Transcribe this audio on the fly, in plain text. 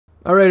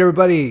All right,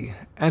 everybody,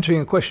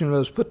 answering a question that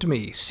was put to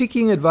me,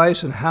 seeking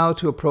advice on how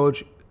to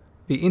approach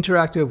the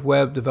interactive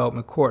web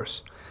development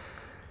course.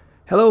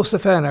 Hello,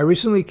 Stefan. I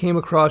recently came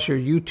across your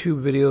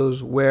YouTube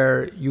videos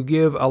where you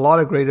give a lot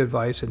of great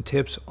advice and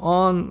tips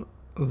on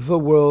the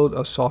world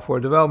of software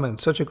development.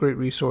 Such a great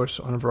resource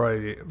on a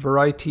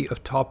variety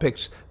of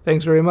topics.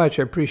 Thanks very much.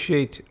 I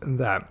appreciate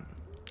that.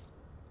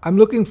 I'm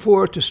looking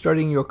forward to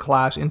starting your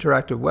class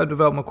interactive web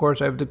development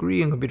course. I have a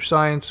degree in computer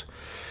science,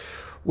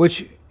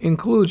 which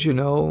includes,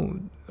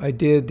 I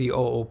did the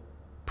OO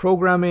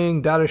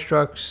programming, data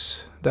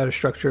structures,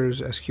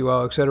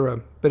 SQL,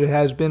 etc. But it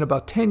has been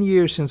about 10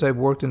 years since I've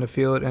worked in the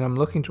field, and I'm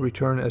looking to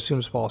return as soon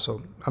as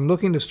possible. I'm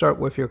looking to start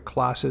with your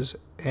classes,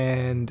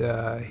 and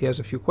he has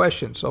a few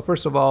questions. So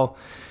first of all,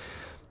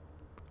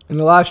 in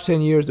the last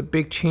 10 years, the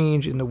big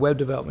change in the web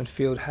development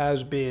field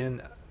has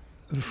been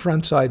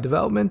front-side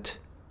development,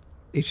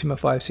 HTML5,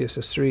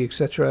 CSS3,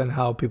 etc., and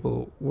how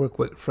people work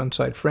with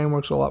front-side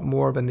frameworks a lot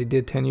more than they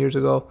did 10 years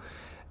ago,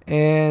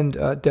 and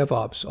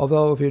DevOps.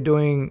 Although if you're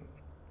doing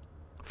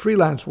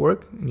freelance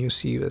work, and you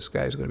see this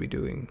guy's going to be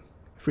doing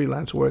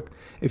freelance work,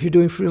 if you're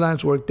doing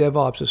freelance work,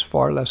 DevOps is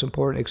far less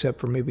important, except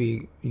for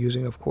maybe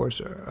using, of course,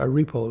 a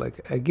repo like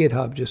a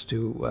GitHub just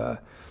to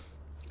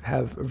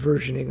have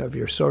versioning of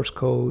your source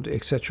code,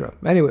 etc.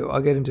 Anyway,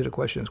 I'll get into the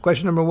questions.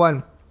 Question number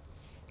one,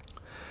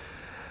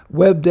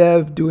 web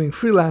dev doing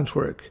freelance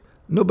work.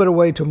 No better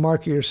way to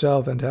market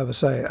yourself than to have a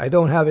site. I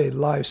don't have a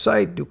live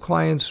site. Do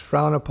clients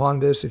frown upon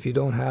this if you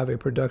don't have a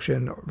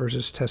production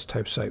versus test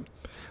type site?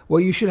 Well,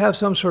 you should have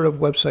some sort of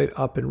website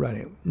up and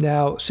running.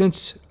 Now,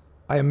 since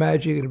I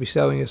imagine you're going to be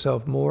selling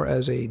yourself more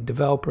as a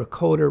developer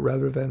coder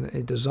rather than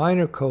a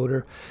designer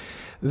coder,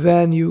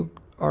 then you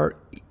are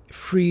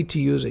free to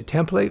use a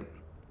template.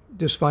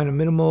 Just find a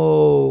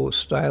minimal,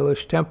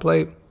 stylish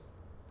template,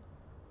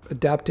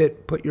 adapt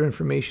it, put your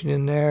information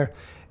in there,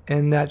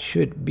 and that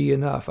should be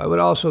enough. I would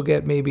also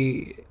get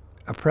maybe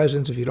a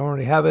presence, if you don't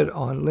already have it,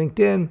 on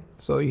LinkedIn,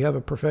 so you have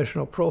a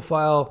professional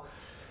profile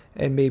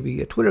and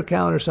maybe a Twitter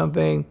account or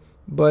something.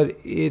 But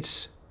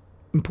it's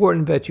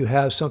important that you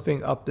have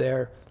something up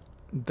there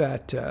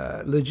that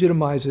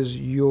legitimizes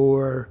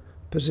your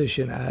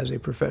position as a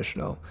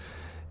professional.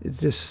 It's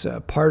just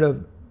part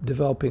of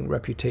developing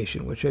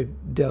reputation, which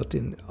I've dealt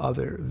in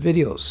other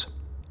videos.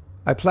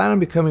 I plan on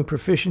becoming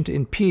proficient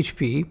in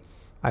PHP.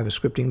 I have a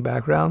scripting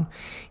background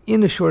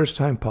in the shortest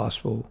time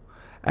possible,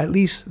 at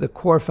least the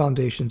core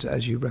foundations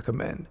as you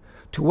recommend.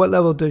 To what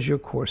level does your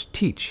course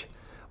teach?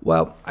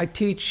 Well, I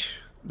teach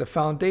the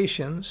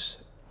foundations,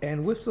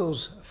 and with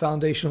those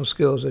foundational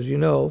skills, as you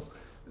know,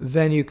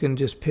 then you can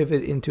just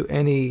pivot into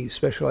any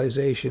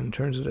specialization in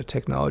terms of the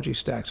technology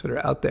stacks that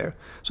are out there.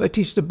 So I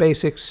teach the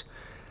basics,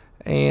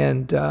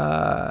 and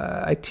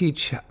I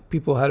teach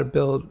people how to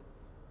build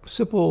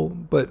simple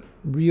but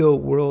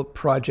real-world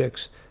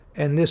projects,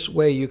 and this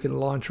way you can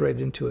launch right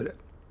into it.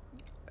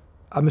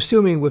 I'm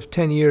assuming with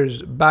 10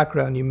 years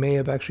background, you may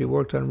have actually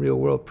worked on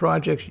real-world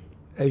projects.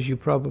 As you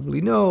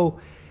probably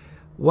know,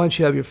 once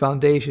you have your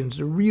foundations,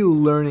 the real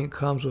learning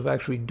comes with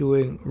actually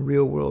doing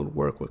real-world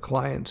work with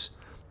clients.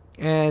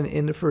 And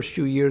in the first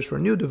few years for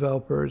new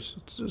developers,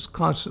 it's just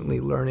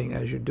constantly learning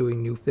as you're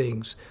doing new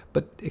things,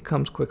 but it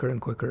comes quicker and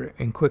quicker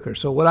and quicker.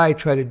 So what I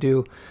try to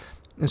do,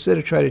 instead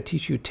of trying to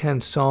teach you 10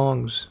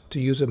 songs,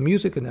 to use a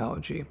music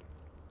analogy,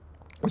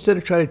 instead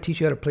of trying to teach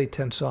you how to play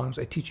 10 songs,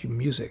 I teach you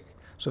music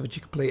so that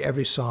you can play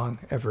every song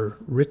ever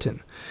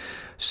written.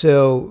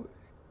 So,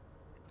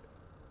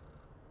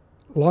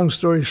 long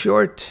story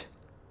short,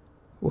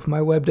 with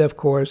my web dev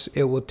course,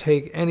 it will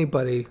take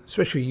anybody,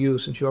 especially you,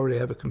 since you already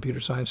have a computer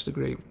science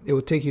degree, it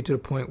will take you to the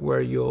point where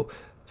you'll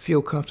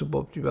feel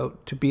comfortable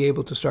to be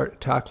able to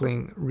start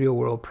tackling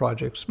real-world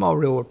projects, small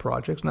real-world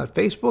projects, not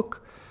Facebook,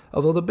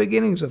 although the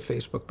beginnings of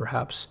Facebook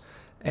perhaps,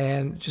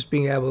 and just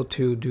being able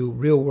to do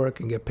real work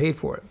and get paid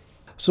for it.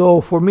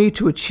 So for me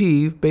to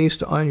achieve,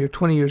 based on your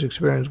 20 years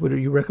experience, would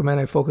you recommend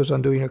I focus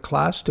on doing a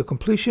class to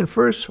completion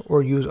first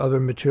or use other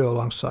material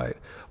alongside?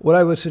 What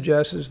I would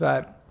suggest is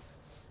that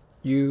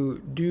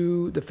you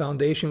do the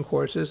foundation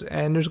courses,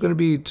 and there's going to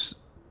be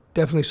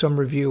definitely some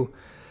review,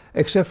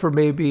 except for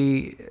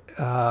maybe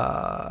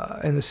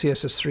in the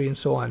CSS3 and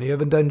so on. You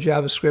haven't done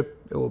JavaScript,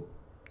 it will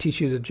teach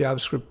you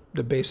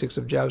the basics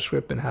of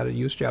JavaScript and how to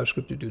use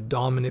JavaScript to do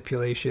DOM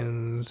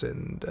manipulations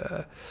and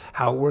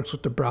how it works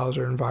with the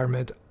browser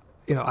environment.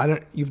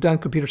 You've done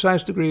computer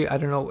science degree. I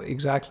don't know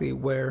exactly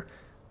where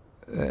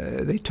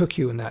they took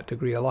you in that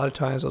degree. A lot of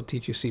times they'll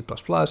teach you C++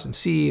 and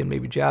C and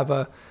maybe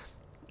Java.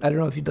 I don't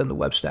know if you've done the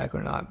web stack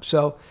or not.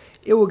 So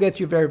it will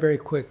get you very, very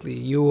quickly.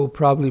 You will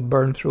probably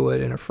burn through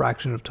it in a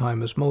fraction of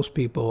time as most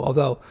people,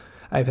 although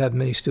I've had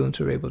many students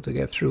who are able to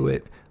get through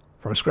it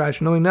from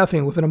scratch, knowing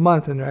nothing, within a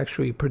month, and they're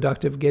actually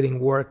productive, getting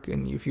work.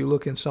 And if you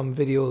look in some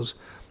videos,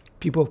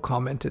 people have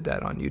commented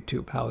that on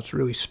YouTube, how it's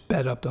really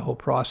sped up the whole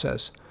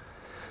process.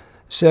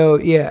 So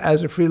yeah,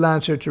 as a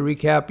freelancer, to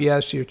recap,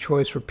 yes, your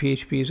choice for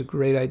PHP is a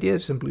great idea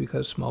simply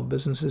because small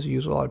businesses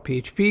use a lot of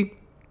PHP.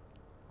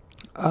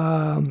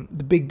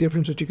 The big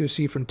difference that you could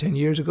see from 10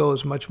 years ago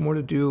is much more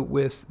to do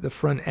with the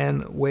front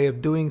end way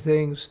of doing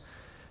things,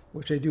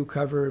 which I do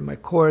cover in my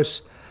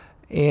course.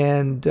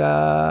 And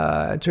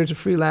in terms of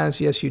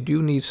freelance, yes, you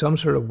do need some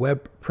sort of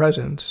web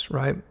presence,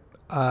 right?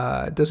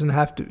 It doesn't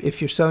have to,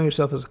 if you're selling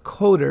yourself as a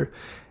coder,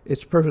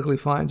 it's perfectly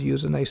fine to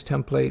use a nice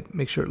template,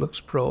 make sure it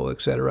looks pro,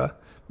 etc.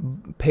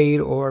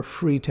 Paid or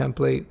free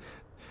template.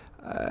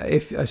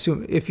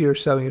 If you're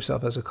selling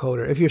yourself as a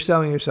coder. If you're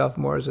selling yourself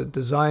more as a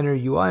designer,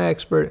 UI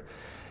expert,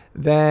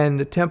 then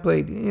the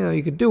template,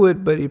 you could do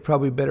it, but you're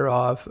probably better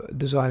off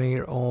designing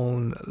your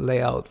own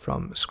layout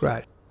from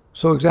scratch.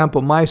 So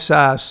example, my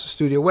SaaS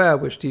Studio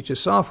Web, which teaches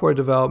software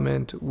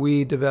development,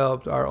 we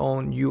developed our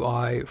own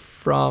UI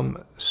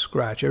from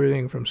scratch,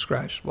 everything from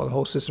scratch. Well, the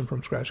whole system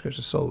from scratch because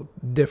it's so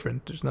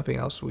different. There's nothing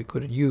else we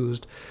could have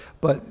used.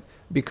 But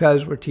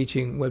because we're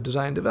teaching web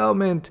design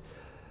development,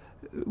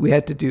 we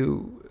had to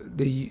do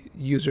the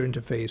user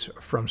interface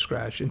from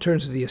scratch in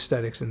terms of the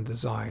aesthetics and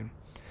design.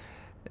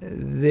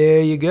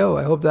 There you go.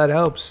 I hope that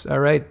helps. All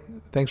right.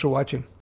 Thanks for watching.